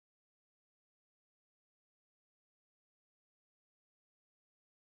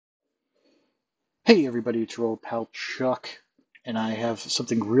Hey everybody, it's your old pal Chuck, and I have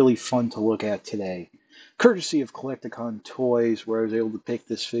something really fun to look at today. Courtesy of Collecticon Toys, where I was able to pick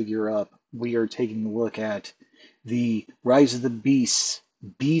this figure up, we are taking a look at the Rise of the Beasts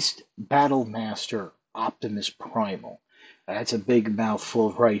Beast Battle Master Optimus Primal. That's a big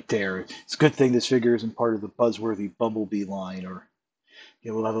mouthful right there. It's a good thing this figure isn't part of the buzzworthy Bumblebee line, or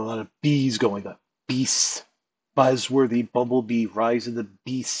we'll have a lot of bees going. The Beasts, buzzworthy Bumblebee, Rise of the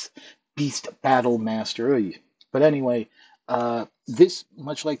Beasts, Beast Battle Master. Oy. But anyway, this,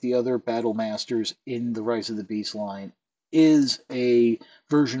 much like the other Battle Masters in the Rise of the Beast line, is a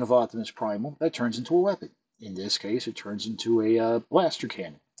version of Optimus Primal that turns into a weapon. In this case, it turns into a blaster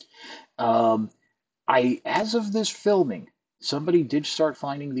cannon. Um, as of this filming, somebody did start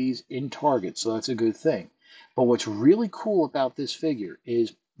finding these in Target, so that's a good thing. But what's really cool about this figure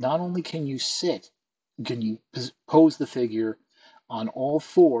is not only can you pose the figure on all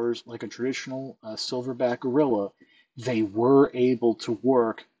fours like a traditional silverback gorilla, they were able to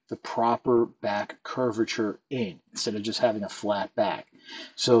work the proper back curvature in instead of just having a flat back.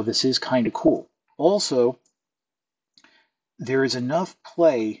 So this is kind of cool. Also, there is enough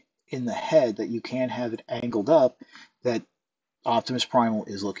play in the head that you can have it angled up that Optimus Primal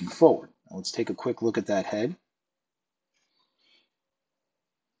is looking forward. Now let's take a quick look at that head.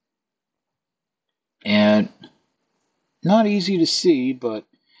 And not easy to see, but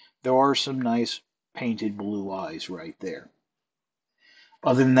there are some nice painted blue eyes right there.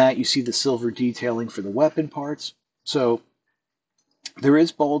 Other than that, you see the silver detailing for the weapon parts. So there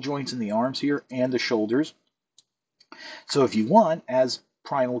is ball joints in the arms here and the shoulders. So if you want, as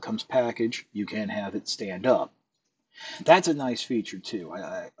Primal comes packaged, you can have it stand up. That's a nice feature too.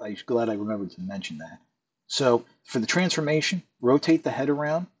 I'm glad I remembered to mention that. So for the transformation, rotate the head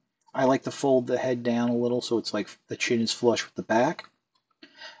around. I like to fold the head down a little so it's like the chin is flush with the back.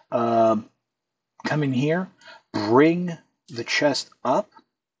 Come in here, bring the chest up,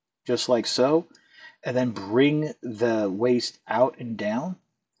 just like so, and then bring the waist out and down.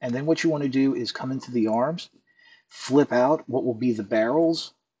 And then what you want to do is come into the arms, flip out what will be the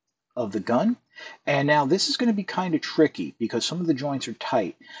barrels of the gun. And now this is going to be kind of tricky because some of the joints are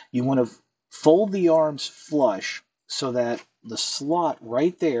tight. You want to fold the arms flush so that the slot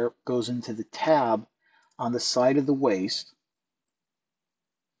right there goes into the tab on the side of the waist,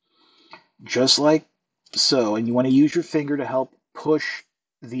 just like so. And you want to use your finger to help push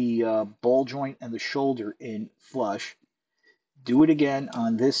the ball joint and the shoulder in flush. Do it again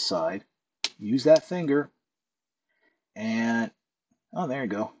on this side. Use that finger, and oh, there you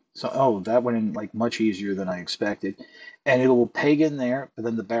go. So, oh, that went in like much easier than I expected. And it will peg in there, but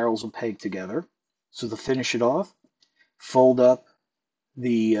then the barrels will peg together. So to finish it off, fold up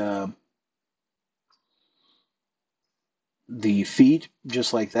the feet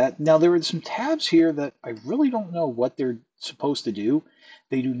just like that. Now there are some tabs here that I really don't know what they're supposed to do.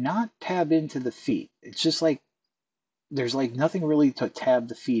 They do not tab into the feet. It's just like there's like nothing really to tab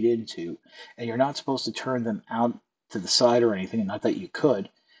the feet into, and you're not supposed to turn them out to the side or anything. Not that you could,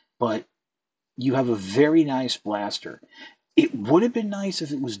 but you have a very nice blaster. It would have been nice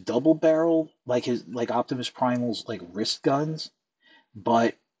if it was double barrel, like Optimus Primal's like wrist guns,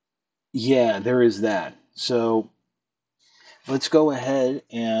 but yeah, there is that. So let's go ahead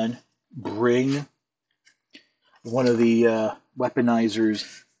and bring one of the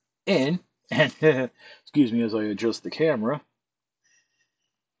weaponizers in, and excuse me as I adjust the camera.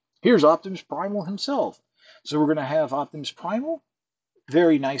 Here's Optimus Primal himself. So we're going to have Optimus Primal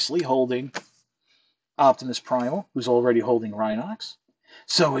very nicely holding Optimus Primal, who's already holding Rhinox.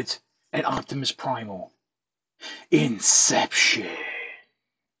 So it's an Optimus Primal Inception.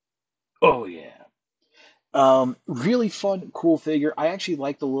 Oh yeah. Really fun, cool figure. I actually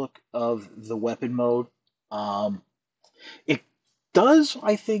like the look of the weapon mode. It does,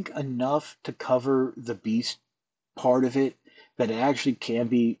 I think, enough to cover the beast part of it that it actually can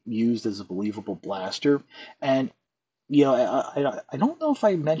be used as a believable blaster. And I don't know if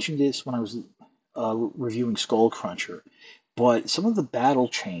I mentioned this when I was reviewing Skull Cruncher, but some of the battle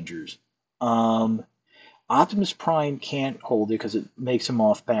changers, Optimus Prime can't hold it because it makes him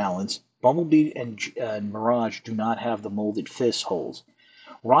off balance. Bumblebee and Mirage do not have the molded fist holds.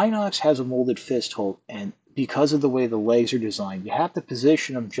 Rhinox has a molded fist hold, and because of the way the legs are designed, you have to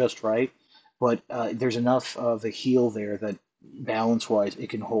position them just right, but there's enough of a heel there that balance-wise it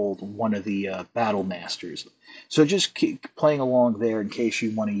can hold one of the Battle Masters. So just keep playing along there in case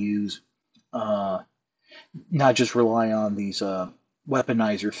you want to use, not just rely on these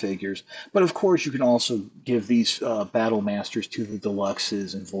weaponizer figures, but of course you can also give these Battle Masters to the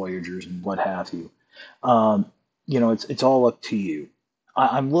Deluxes and Voyagers and what have you. It's all up to you.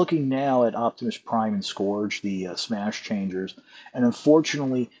 I'm looking now at Optimus Prime and Scourge, the Smash Changers, and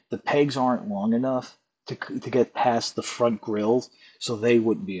unfortunately, the pegs aren't long enough to get past the front grills, so they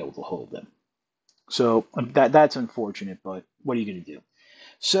wouldn't be able to hold them. So that's unfortunate, but what are you going to do?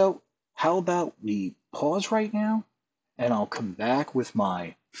 So, how about we pause right now, and I'll come back with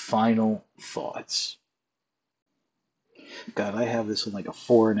my final thoughts. God, I have this in like a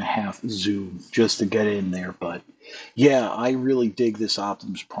 4.5 zoom just to get in there, but yeah, I really dig this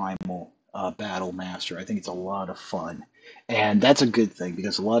Optimus Primal Battle Master. I think it's a lot of fun, and that's a good thing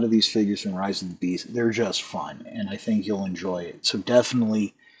because a lot of these figures from Rise of the Beast, they're just fun, and I think you'll enjoy it. So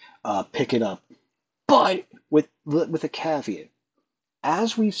definitely pick it up, but with a caveat.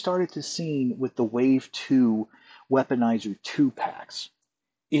 As we've started to see with the Wave 2 Weaponizer 2 packs,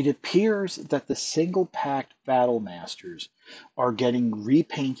 it appears that the single packed Battle Masters are getting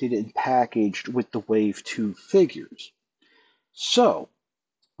repainted and packaged with the Wave 2 figures. So,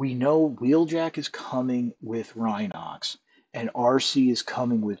 we know Wheeljack is coming with Rhinox, and RC is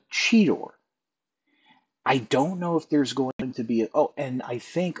coming with Cheetor. I don't know if there's going to be oh, and I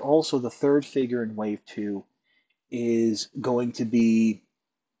think also the third figure in Wave 2 is going to be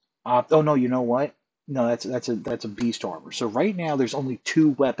oh no, you know what? No, that's a beast armor. So right now there's only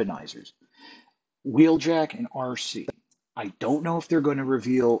two weaponizers, Wheeljack and RC. I don't know if they're going to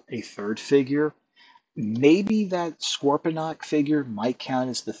reveal a third figure. Maybe that Scorponok figure might count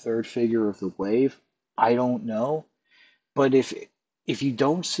as the third figure of the wave. I don't know. But if you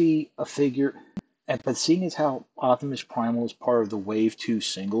don't see a figure, but seeing as how Optimus Primal is part of the Wave 2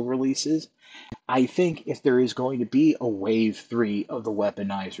 single releases, I think if there is going to be a Wave 3 of the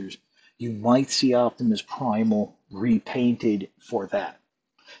weaponizers, you might see Optimus Primal repainted for that.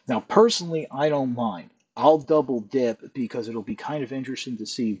 Now, personally, I don't mind. I'll double dip because it'll be kind of interesting to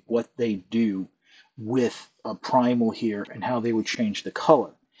see what they do with a Primal here and how they would change the color.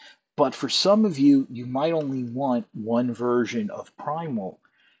 But for some of you, you might only want one version of Primal.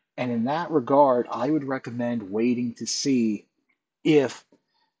 And in that regard, I would recommend waiting to see if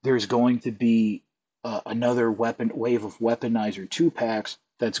there's going to be another wave of Weaponizer 2 packs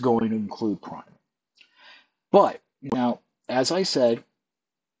that's going to include Primal. But now, as I said,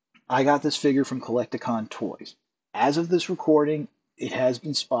 I got this figure from Collecticon Toys. As of this recording, it has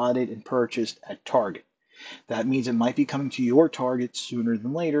been spotted and purchased at Target. That means it might be coming to your Target sooner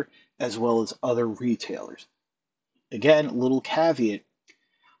than later, as well as other retailers. Again, little caveat,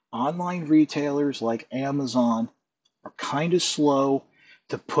 online retailers like Amazon are kind of slow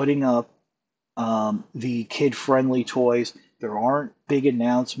to putting up the kid-friendly toys. There aren't big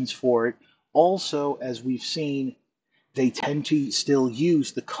announcements for it. Also, as we've seen, they tend to still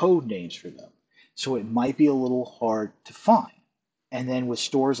use the code names for them. So it might be a little hard to find. And then with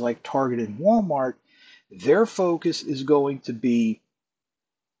stores like Target and Walmart, their focus is going to be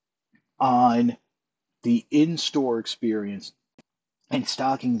on the in-store experience and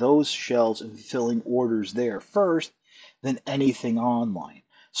stocking those shelves and filling orders there first than anything online.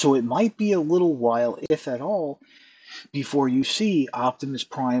 So it might be a little while, if at all, before you see Optimus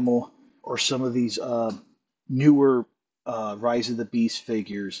Primal or some of these newer Rise of the Beast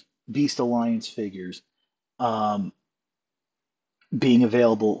figures, Beast Alliance figures, um, being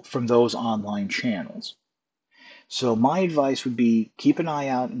available from those online channels. So my advice would be keep an eye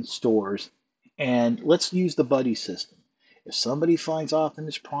out in stores and let's use the buddy system. If somebody finds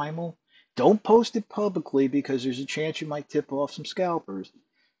Optimus Primal, don't post it publicly because there's a chance you might tip off some scalpers,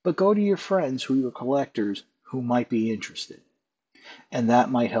 but go to your friends who are collectors who might be interested, and that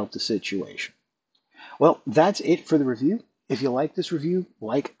might help the situation. Well, that's it for the review. If you like this review,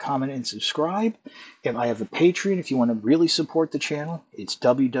 like, comment, and subscribe. If I have a Patreon, if you want to really support the channel, it's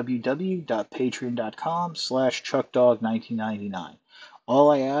www.patreon.com/chuckdog1999.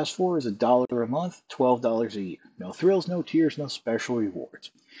 All I ask for is $1 a month, $12 a year. No thrills, no tears, no special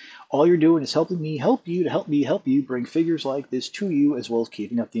rewards. All you're doing is helping me help you to help me help you bring figures like this to you, as well as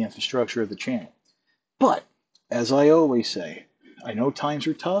keeping up the infrastructure of the channel. But, as I always say, I know times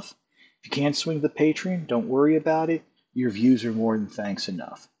are tough. If you can't swing the Patreon, don't worry about it. Your views are more than thanks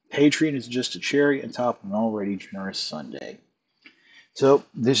enough. Patreon is just a cherry on top of an already generous Sunday. So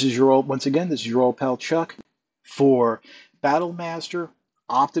this is your old, once again, this is your old pal Chuck for Battlemaster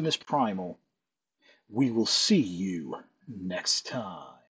Optimus Primal. We will see you next time.